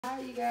Hi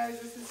you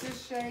guys, this is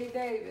just Shay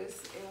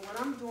Davis, and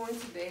what I'm doing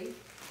today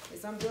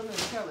is I'm building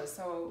a trellis.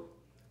 So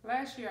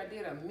last year I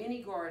did a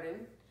mini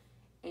garden,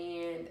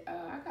 and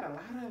I got a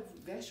lot of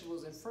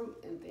vegetables and fruit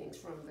and things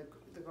from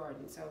the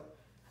garden. So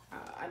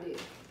I did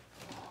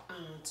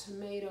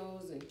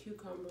tomatoes and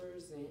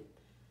cucumbers and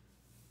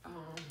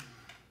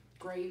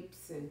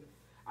grapes, and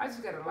I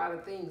just got a lot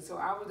of things. So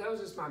that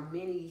was just my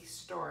mini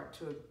start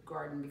to a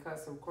garden,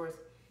 because of course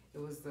it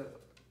was the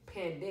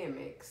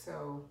pandemic.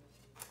 So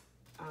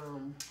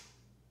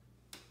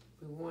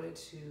we wanted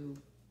to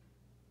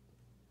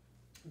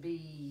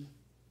be,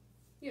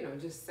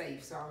 just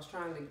safe. So I was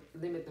trying to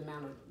limit the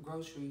amount of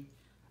grocery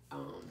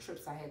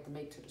trips I had to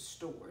make to the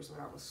stores. So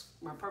that was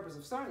my purpose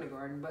of starting the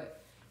garden.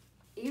 But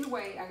either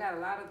way, I got a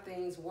lot of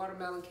things: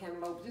 watermelon,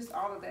 cantaloupe, just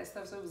all of that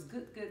stuff. So it was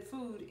good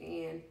food.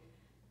 And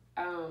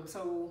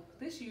so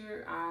this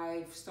year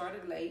I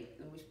started late,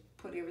 and we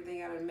put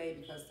everything out in May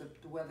because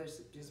the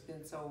weather's just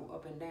been so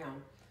up and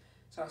down.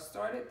 So I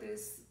started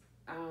this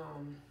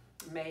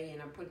May,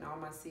 and I'm putting all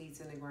my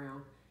seeds in the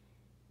ground.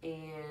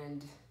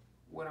 And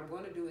what I'm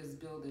going to do is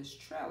build this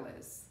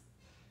trellis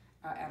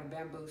out of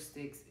bamboo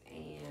sticks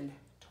and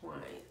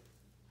twine.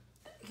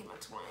 Get my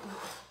twine.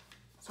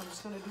 So I'm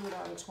just going to do it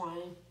out of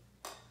twine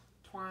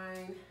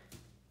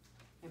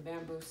and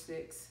bamboo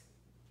sticks,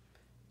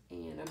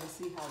 and I'm gonna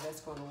see how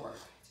that's going to work.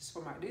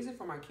 These are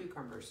for my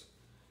cucumbers,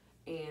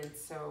 and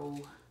so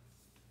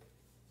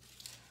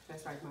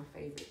that's like my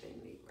favorite thing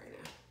to eat right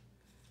now.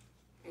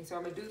 And so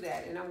I'm gonna do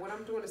that. And what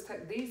I'm doing is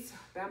these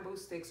bamboo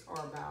sticks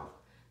are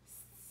about,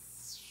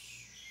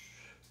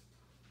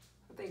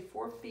 I think,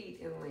 4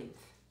 feet in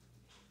length.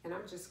 And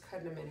I'm just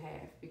cutting them in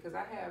half because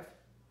I have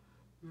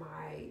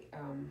my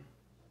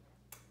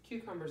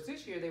cucumbers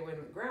this year. They were in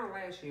the ground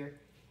last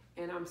year.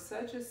 And I'm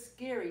such a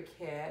scary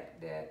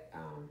cat that,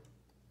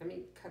 let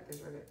me cut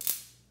this right there.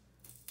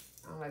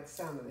 I don't like the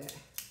sound of that.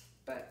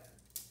 But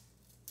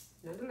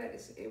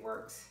nonetheless, it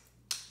works.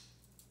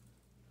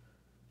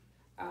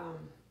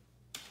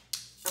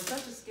 I'm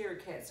such a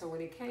scared cat, so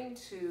when it came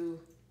to,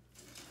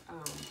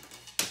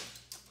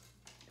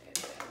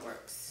 that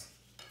works.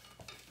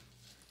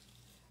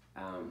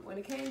 When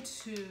it came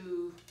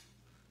to,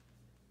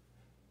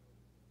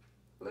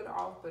 a little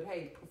off, but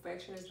hey,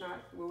 perfection is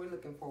not what we're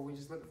looking for. We're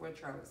just looking for a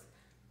trellis.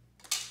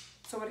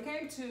 So when it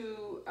came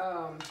to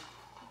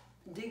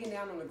digging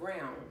down on the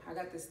ground, I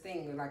got this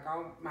thing, like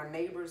all my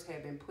neighbors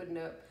have been putting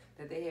up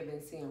that they have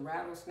been seeing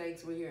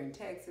rattlesnakes. We're here in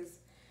Texas.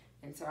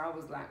 And so I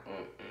was like,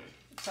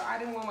 So I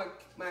didn't want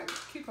my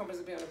cucumbers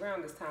to be on the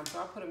ground this time, so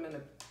I put them in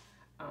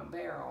a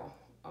barrel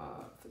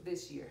for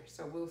this year.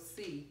 So we'll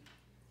see,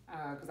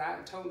 because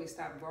I totally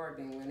stopped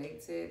gardening when they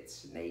said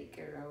snake,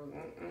 or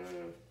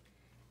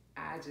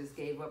I just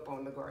gave up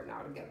on the garden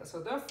altogether. So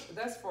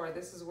thus far,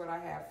 this is what I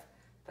have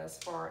thus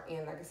far.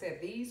 And like I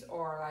said, these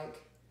are like,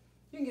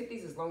 you can get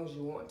these as long as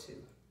you want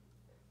to.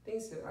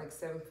 These are like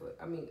 4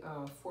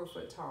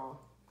 foot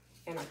tall.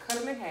 And I cut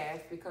them in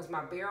half because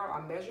my barrel,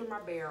 I measured my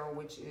barrel,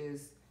 which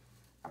is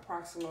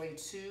approximately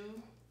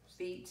 2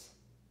 feet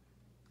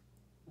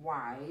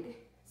wide.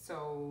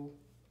 So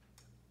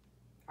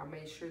I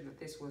made sure that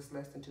this was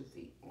less than 2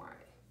 feet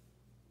wide.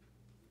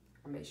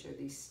 I made sure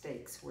these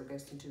stakes were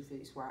less than 2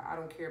 feet wide. I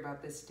don't care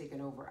about this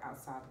sticking over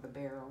outside of the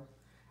barrel.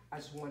 I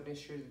just wanted to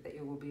ensure that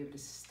it will be able to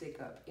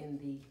stick up in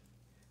the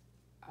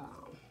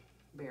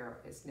barrel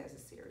as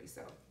necessary.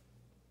 So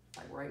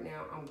like right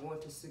now, I'm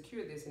going to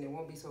secure this, and it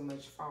won't be so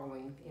much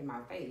falling in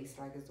my face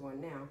like it's doing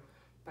now.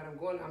 But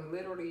I'm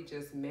literally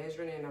just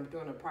measuring it, and I'm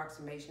doing an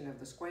approximation of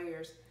the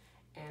squares,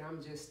 and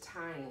I'm just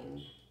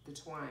tying the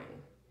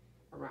twine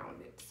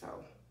around it.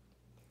 So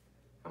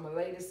I'm gonna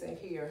lay this in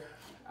here.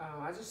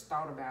 I just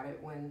thought about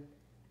it when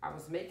I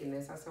was making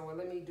this. I said, well,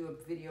 let me do a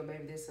video.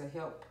 Maybe this will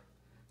help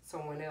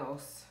someone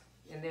else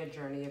in their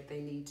journey if they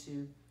need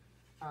to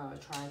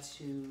try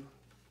to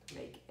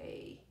make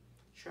a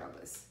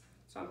trellis.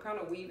 So I'm kind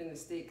of weaving the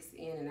sticks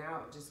in and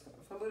out just for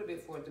a little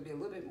bit, for it to be a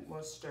little bit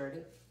more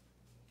sturdy.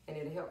 And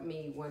it'll help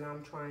me when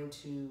I'm trying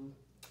to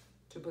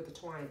put the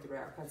twine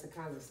throughout,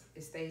 because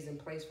it stays in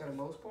place for the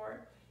most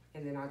part,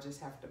 and then I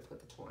just have to put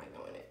the twine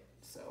on it.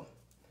 So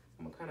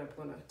I'm kind of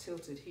gonna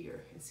tilt it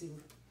here and see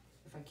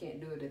if I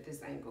can't do it at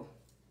this angle.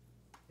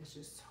 It's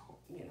just,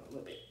 a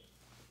little bit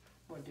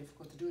more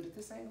difficult to do it at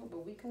this angle,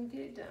 but we can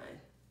get it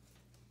done.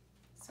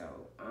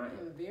 So I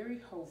am very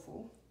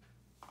hopeful.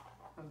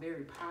 I'm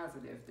very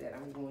positive that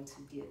I'm going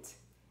to get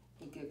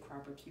a good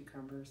crop of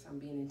cucumbers. I'm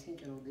being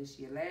intentional this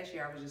year. Last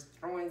year I was just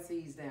throwing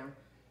seeds down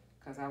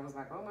because I was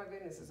like, oh my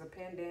goodness, it's a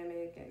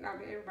pandemic. And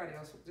everybody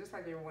else, just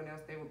like everyone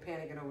else, they were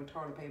panicking over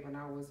toilet paper, and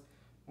I was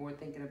more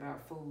thinking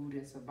about food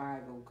and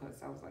survival,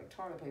 because I was like,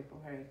 toilet paper,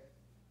 hey,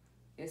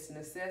 it's a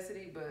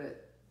necessity,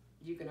 but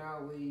you can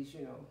always,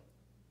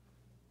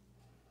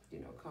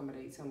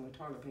 accommodate some with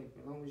toilet paper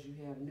as long as you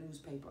have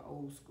newspaper,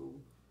 old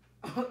school,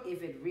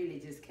 if it really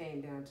just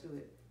came down to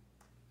it.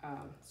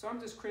 So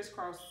I'm just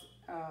crisscrossing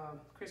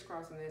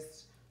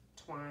this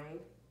twine,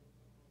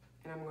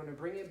 and I'm going to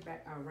bring it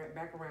back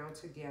around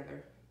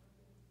together.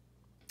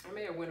 I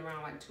may have went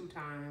around like 2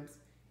 times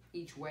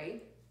each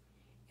way,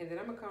 And then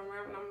I'm gonna come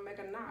around and I'm gonna make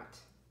a knot.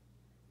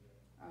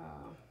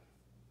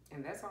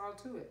 And that's all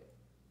to it.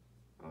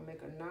 I'll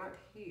make a knot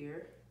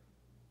here.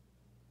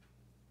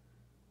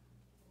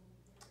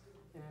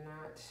 And a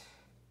knot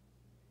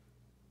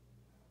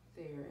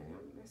there, and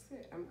that's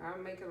it.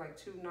 I'm making like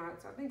 2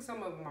 knots. I think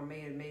some of them I may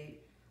have made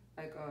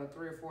like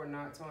 3 or 4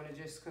 knots on it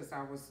just because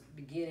I was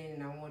beginning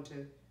and I want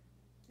to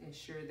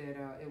ensure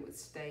that it would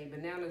stay.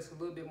 But now it's a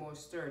little bit more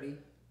sturdy.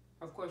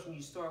 Of course, when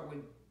you start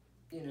with,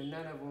 you know,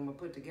 none of them are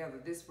put together.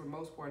 This, for the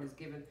most part, is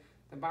given,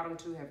 the bottom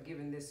 2 have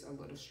given this a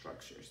little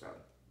structure. So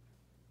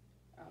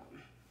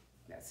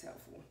that's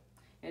helpful.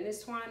 And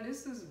this twine,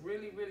 this is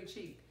really, really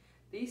cheap.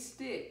 These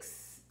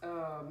sticks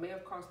may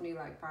have cost me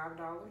like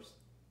 $5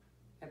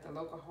 at the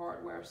local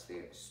hardware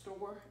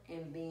store,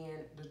 and then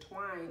the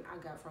twine I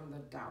got from the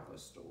dollar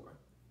store.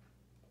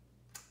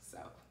 So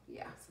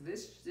yeah, so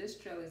this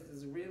trellis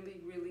is really,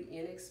 really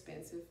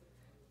inexpensive,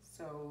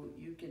 so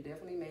you can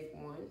definitely make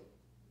one.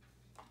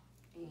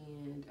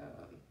 And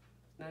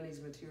none of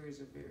these materials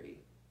are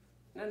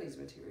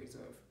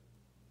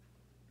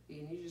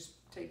and you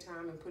just take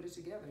time and put it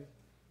together.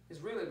 It's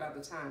really about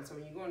the time. So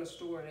when you go in the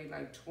store and they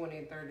like $20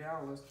 and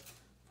 $30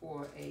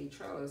 for a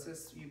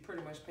trellis, you're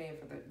pretty much paying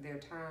for their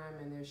time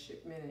and their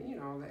shipment and, you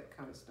know, all that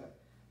kind of stuff.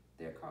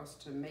 Their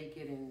cost to make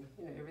it and,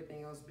 you know,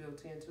 everything else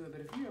built into it.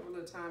 But if you have a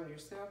little time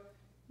yourself,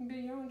 you can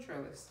build your own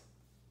trellis.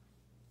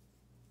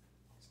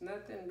 It's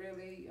nothing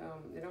really,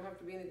 it don't have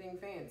to be anything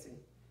fancy.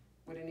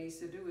 What it needs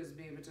to do is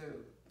be able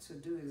to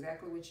do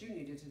exactly what you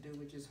needed to do,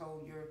 which is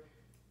hold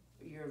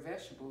your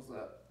vegetables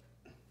up.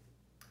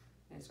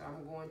 And so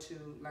I'm going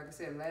to, like I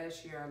said,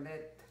 last year I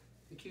let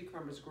the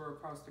cucumbers grow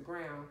across the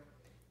ground.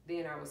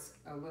 Then I was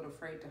a little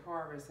afraid to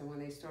harvest, and when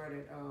they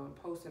started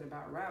posting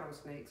about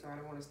rattlesnakes, so I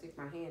didn't want to stick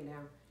my hand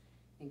down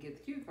and get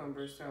the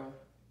cucumbers. So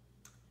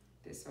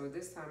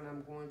this time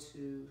I'm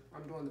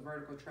doing the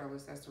vertical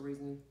trellis. That's the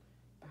reason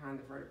behind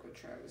the vertical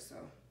trellis. So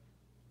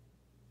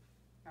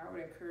I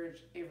would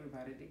encourage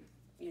everybody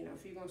to, you know,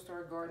 if you're gonna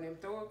start gardening,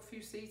 throw a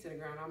few seeds in the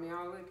ground. I mean,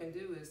 all it can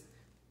do is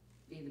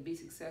either be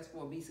successful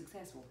or be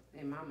successful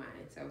in my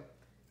mind. So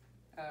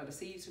the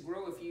seeds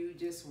grow if you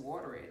just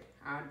water it.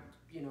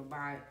 You know,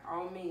 by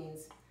all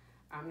means,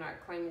 I'm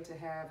not claiming to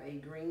have a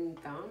green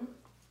thumb,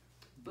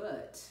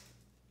 but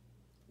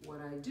what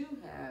I do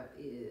have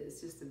is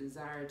just a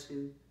desire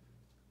to,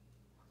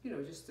 you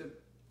know, just to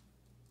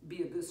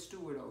be a good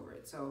steward over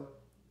it. So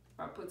if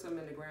I put something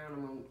in the ground,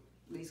 I'm gonna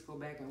at least go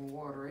back and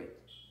water it,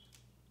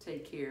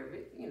 take care of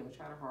it, you know,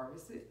 try to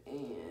harvest it,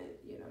 and,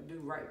 you know,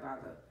 do right by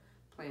the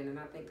plant. And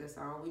I think that's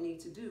all we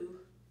need to do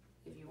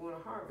if you want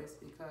to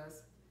harvest,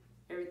 because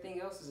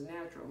everything else is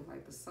natural.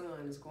 Like the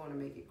sun is going to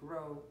make it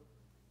grow.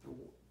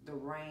 The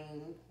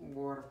rain,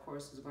 water, of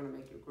course, is going to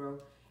make it grow.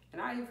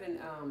 And I even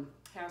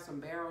have some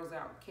barrels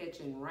out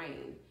catching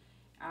rain.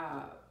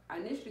 I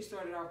initially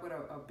started off with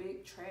a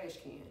big trash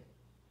can.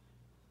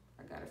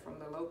 I got it from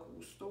the local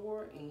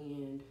store,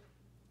 and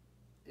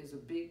there's a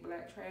big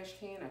black trash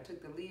can. I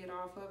took the lid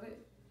off of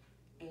it,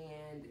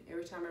 and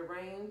every time it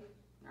rained,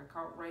 I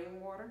caught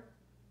rainwater.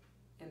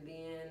 And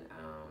then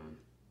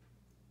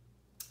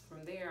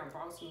from there, I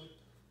bought some,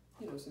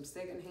 you know, some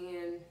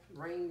secondhand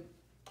rain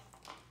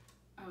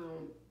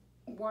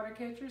water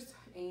catchers,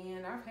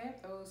 and I've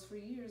had those for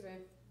years,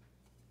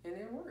 and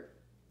they work.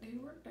 They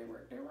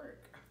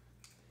work.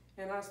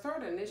 And I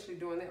started initially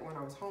doing that when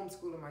I was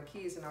homeschooling my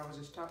kids, and I was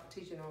just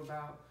teaching them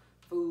about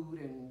food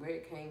and where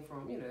it came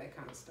from, you know, that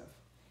kind of stuff.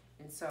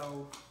 And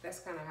so that's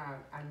kind of how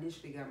I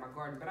initially got my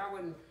garden. But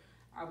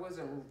I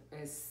wasn't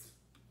as,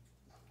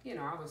 you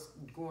know, I was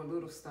growing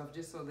little stuff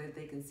just so that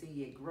they can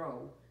see it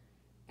grow.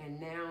 And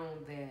now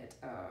that,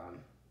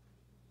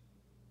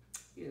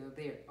 you know,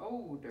 they're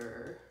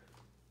older,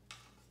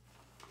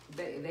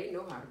 they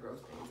know how to grow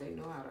things. They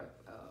know how to,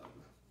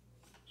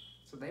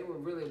 so they were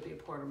really a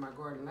big part of my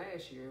garden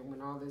last year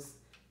when all this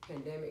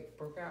pandemic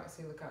broke out.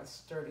 See, look how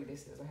sturdy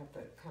this is. I have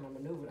to kind of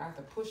maneuver. I have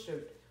to push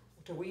it,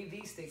 to weave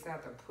these sticks, I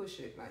have to push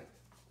it, like,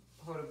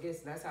 hold up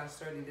against it. That's how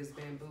sturdy this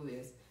bamboo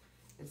is.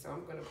 And so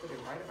I'm gonna put it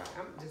right about,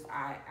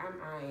 I'm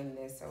eyeing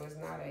this, so it's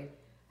not I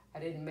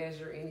didn't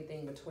measure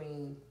anything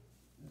between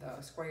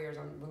the squares.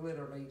 I'm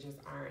literally just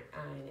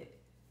eyeing it.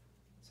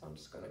 So I'm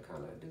just gonna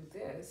kind of do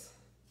this,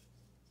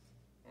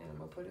 and I'm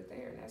gonna put it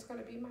there, and that's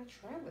gonna be my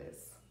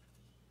trellis.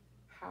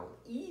 How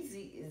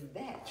easy is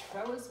that?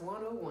 Trellis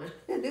 101.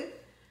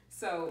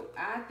 So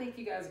I think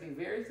you guys will be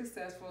very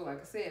successful.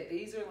 Like I said,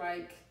 these are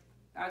like,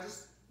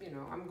 you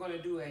know, I'm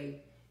gonna do a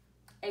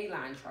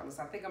A-line trellis.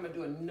 I think I'm gonna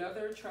do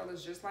another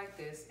trellis just like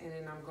this, and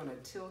then I'm gonna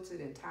tilt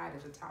it and tie it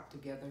at the top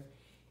together,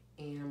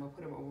 and I'm gonna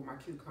put them over my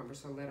cucumbers,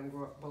 so let them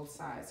grow up both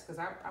sides. Because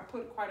I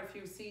put quite a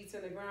few seeds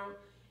in the ground,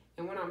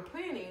 and when I'm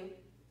planting,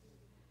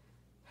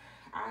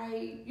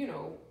 I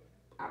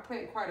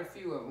plant quite a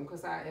few of them,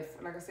 because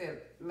like I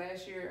said,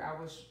 last year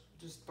I was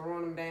just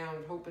throwing them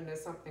down, hoping that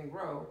something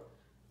grow.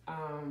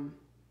 And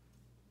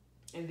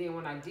then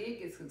when I did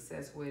get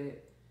success with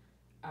it,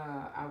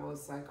 I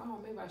was like, oh,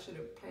 maybe I should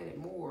have planted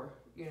more.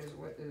 You know,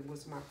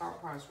 what my thought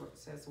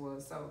process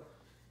was. So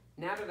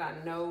Now that I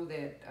know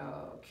that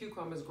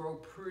cucumbers grow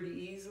pretty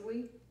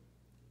easily,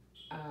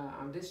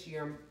 this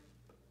year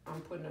I'm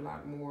putting a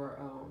lot more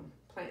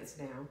plants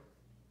down.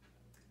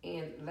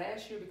 And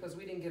last year, because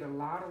we didn't get a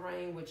lot of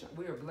rain, which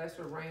we are blessed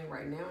with rain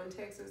right now in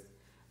Texas,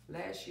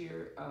 last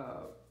year,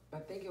 I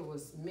think it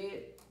was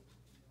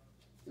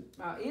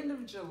end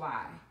of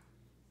July,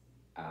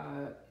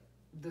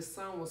 the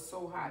sun was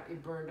so hot,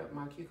 it burned up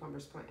my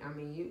cucumbers plant. I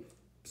mean, you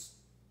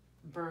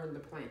burned the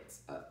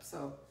plants up.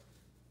 So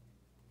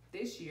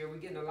this year, we're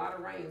getting a lot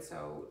of rain,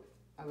 so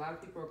a lot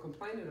of people are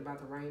complaining about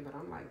the rain, but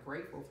I'm like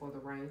grateful for the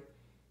rain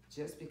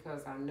just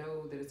because I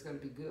know that it's going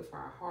to be good for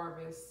our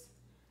harvest,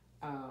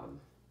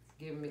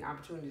 giving me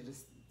opportunity to,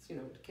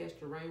 to catch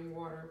the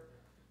rainwater.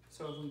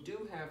 So if we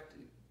do have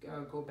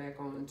to go back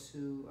on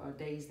to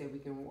days that we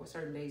can,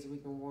 certain days we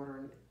can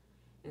water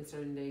and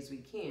certain days we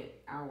can't,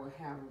 I will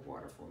have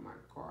water for my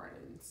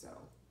garden. So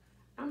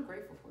I'm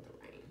grateful for the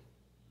rain.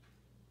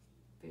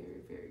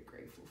 Very, very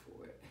grateful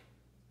for it.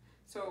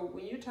 So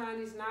when you're tying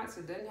these knots,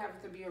 it doesn't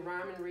have to be a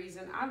rhyme and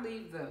reason. I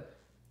leave the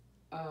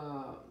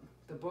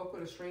bulk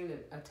of the string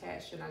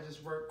attached, and I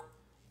just work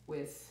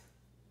with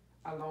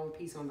a long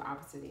piece on the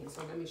opposite end.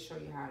 So let me show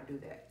you how I do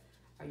that.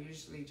 I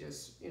usually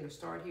just,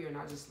 start here, and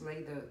I just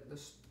lay the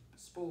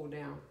spool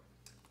down,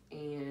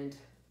 and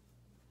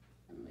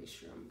let me make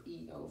sure I'm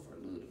eating over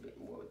a little bit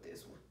more with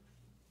this one.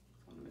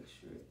 I want to make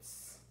sure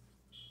it's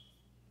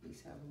at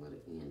least have a little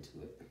end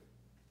to it.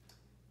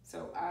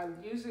 So I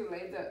usually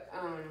lay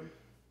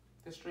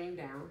the string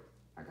down,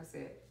 like I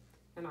said,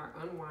 and I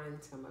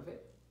unwind some of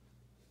it.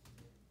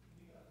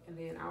 And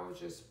then I will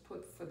just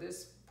put, for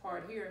this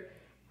part here,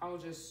 I will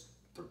just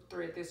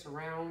thread this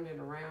around and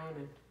around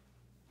and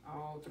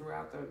all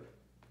throughout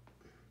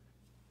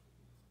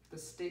the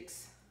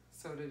sticks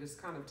so that it's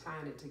kind of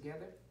tying it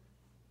together.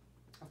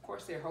 Of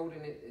course, they're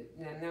holding it,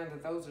 now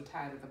that those are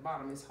tied at the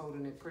bottom, it's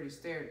holding it pretty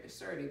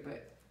sturdy,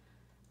 but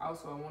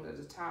also I want at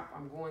the top,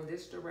 I'm going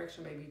this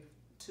direction, maybe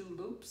 2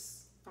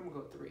 loops. I'm gonna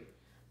go 3.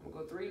 I'm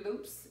gonna go 3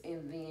 loops,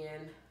 and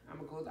then I'm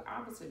gonna go the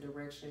opposite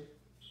direction,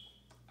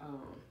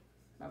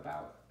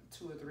 about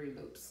 2 or 3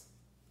 loops.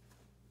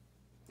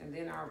 And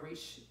then I'll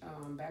reach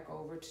back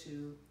over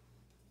to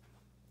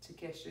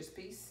catch this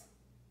piece,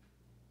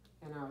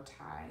 and I'll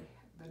tie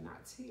the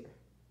knots here.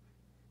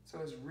 So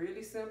it's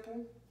really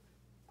simple,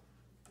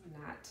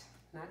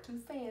 not too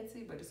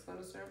fancy, but it's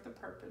gonna serve the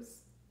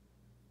purpose.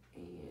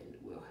 And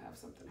we'll have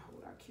something to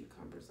hold our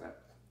cucumbers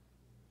up.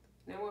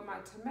 Now with my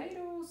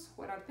tomatoes,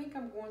 what I think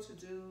I'm going to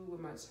do with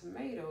my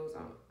tomatoes,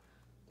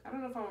 I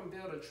don't know if I'm gonna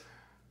build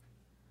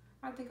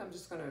I think I'm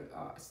just gonna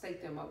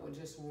stake them up with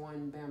just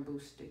one bamboo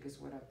stick is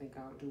what I think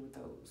I'll do with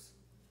those.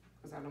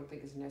 Because I don't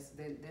think it's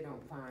necessary, they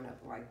don't vine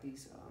up like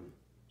these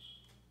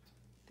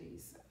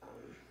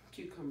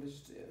cucumbers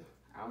do.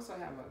 I also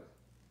have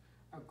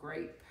a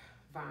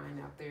grapevine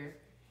out there,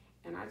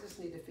 and I just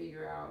need to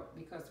figure out,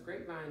 because the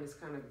grapevine is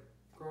kind of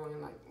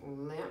growing like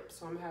limp,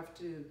 so I'm gonna have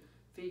to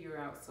figure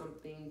out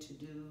something to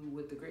do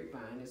with the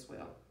grapevine as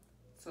well,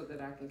 so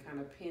that I can kind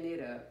of pin it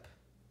up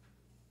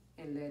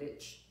and let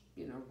it,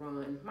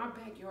 run. My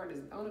backyard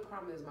is, the only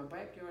problem is my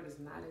backyard is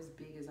not as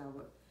big as I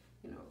would,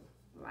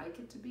 like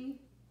it to be.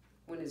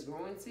 When it's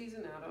growing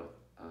season,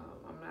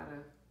 I'm not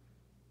a,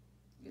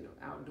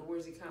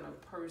 outdoorsy kind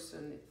of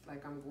person.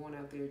 Like I'm going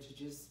out there to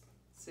just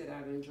sit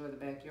out and enjoy the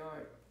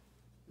backyard.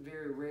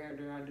 Very rare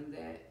do I do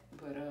that,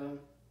 but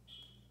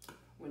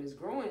when it's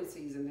growing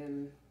season,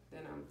 then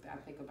I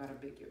think about a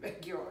bigger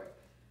backyard,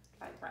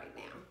 like right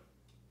now.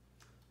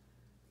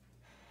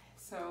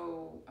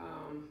 So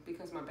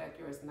because my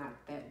backyard is not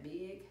that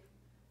big,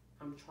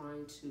 I'm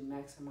trying to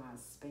maximize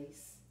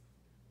space,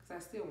 because I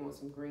still want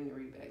some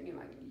greenery back,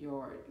 like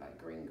yard, like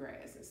green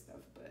grass and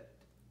stuff. But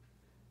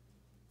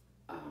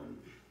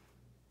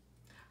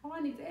I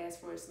need to ask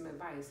for some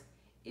advice.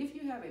 If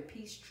you have a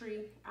peach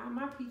tree,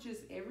 my peaches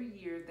every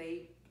year,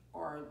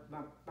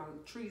 my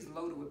tree's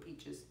loaded with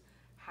peaches.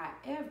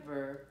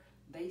 However,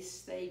 they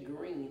stay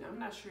green. I'm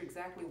not sure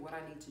exactly what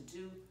I need to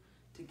do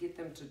to get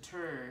them to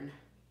turn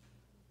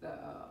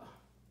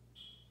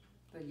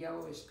the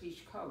yellowish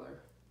peach color.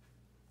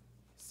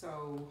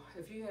 So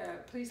if you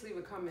have, please leave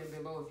a comment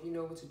below if you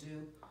know what to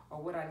do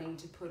or what I need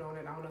to put on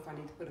it. I don't know if I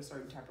need to put a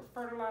certain type of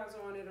fertilizer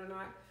on it or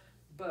not,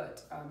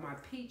 but my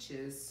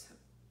peaches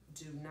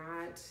do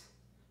not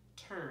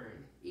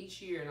turn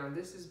each year. Now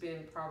this has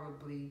been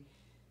probably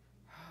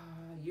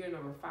year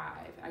number 5.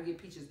 I get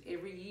peaches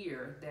every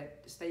year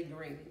that stay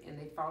green and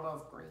they fall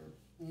off green.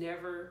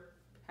 Never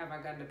have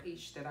I gotten a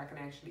peach that I can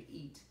actually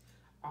eat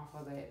off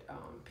of that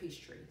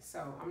peach tree.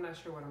 So I'm not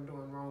sure what I'm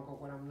doing wrong or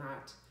what I'm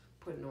not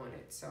putting on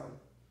it. So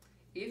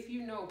if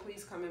you know,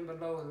 please comment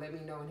below and let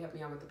me know and help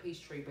me out with the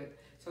peach tree. But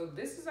so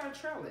this is our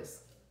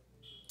trellis.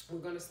 We're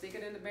gonna stick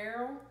it in the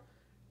barrel,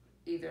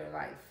 either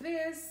like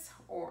this,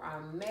 or I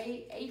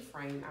may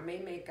A-frame. I may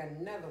make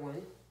another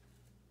one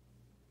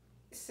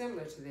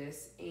similar to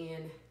this,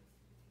 and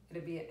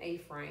it'll be an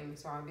A-frame.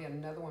 So I'll be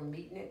another one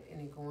meeting it and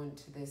then going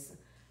to this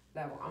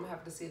level. I'm gonna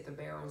have to see if the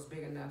barrel's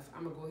big enough.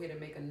 I'm gonna go ahead and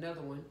make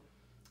another one,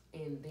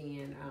 and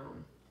then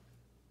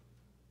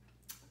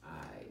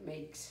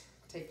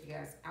take you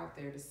guys out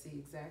there to see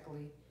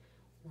exactly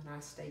when I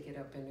stake it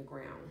up in the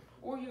ground.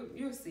 Or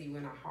you'll see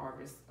when I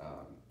harvest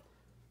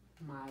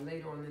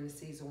later on in the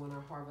season when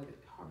I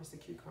harvest the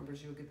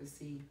cucumbers, you'll get to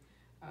see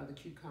the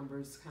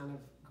cucumbers kind of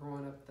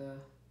growing up the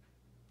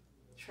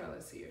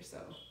trellis here. So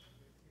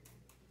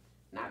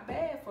not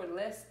bad for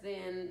less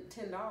than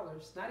 $10.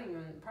 Not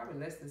even, probably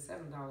less than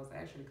 $7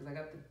 actually, because I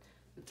got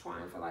the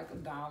twine for like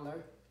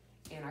 $1,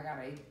 and I got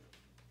a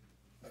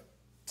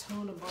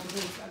ton of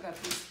bamboos. I got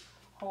this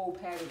whole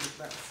package of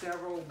about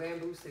several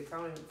bamboo sticks. I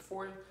only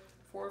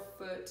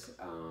 4-foot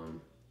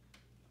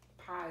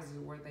pies is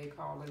what they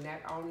call the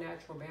all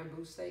natural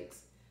bamboo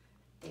stakes,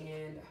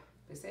 and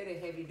they say they're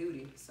heavy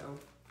duty. So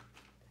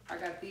I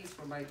got these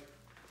for like,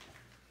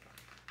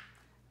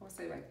 I would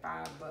say like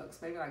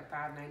 $5, maybe like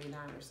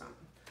 $5.99 or something.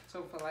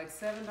 So for like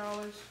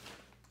 $7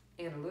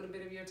 and a little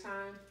bit of your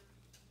time,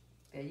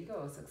 there you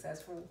go, a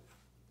successful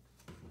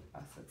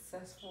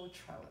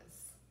trellis.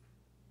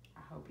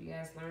 I hope you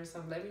guys learned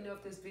something. Let me know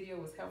if this video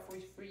was helpful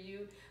for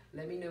you.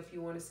 Let me know if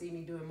you want to see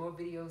me doing more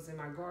videos in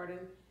my garden.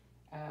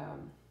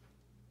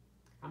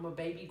 I'm a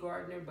baby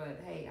gardener,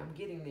 but hey, I'm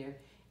getting there.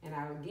 And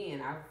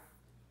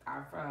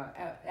I've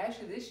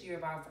actually this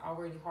year I've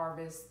already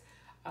harvested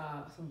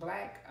some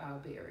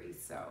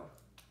blackberries. So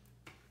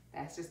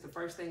that's just the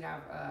first thing I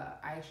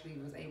actually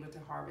was able to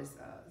harvest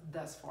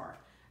thus far.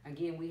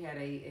 Again, we had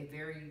a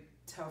very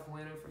tough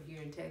winter for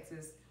here in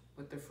Texas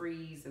with the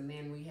freeze, and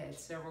then we had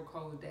several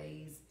cold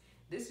days.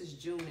 This is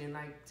June, and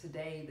like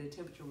today the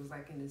temperature was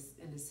like in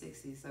the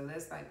 60s, so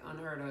that's like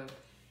unheard of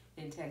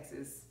in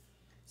Texas.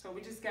 So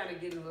we just gotta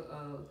get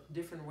a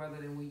different weather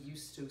than we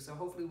used to. So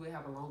hopefully we'll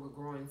have a longer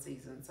growing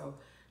season. So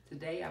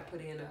today I put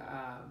in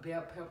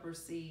bell pepper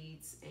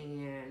seeds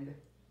and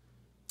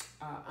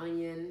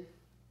onion,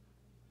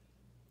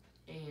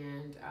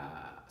 and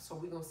so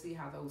we're gonna see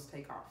how those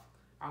take off.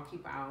 I'll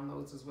keep an eye on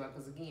those as well,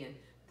 because again,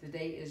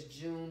 today is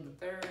June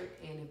the 3rd,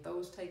 and if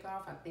those take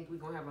off, I think we're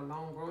gonna have a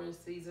long growing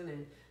season,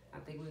 and I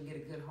think we'll get a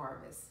good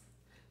harvest.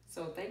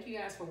 So thank you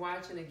guys for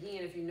watching.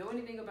 Again, if you know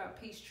anything about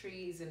peach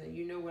trees and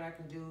you know what I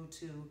can do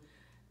to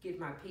get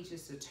my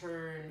peaches to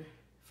turn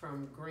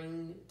from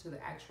green to the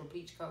actual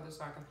peach color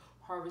so I can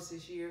harvest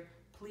this year,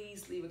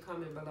 please leave a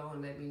comment below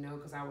and let me know,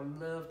 because I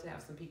would love to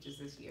have some peaches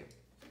this year.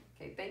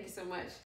 Okay, thank you so much.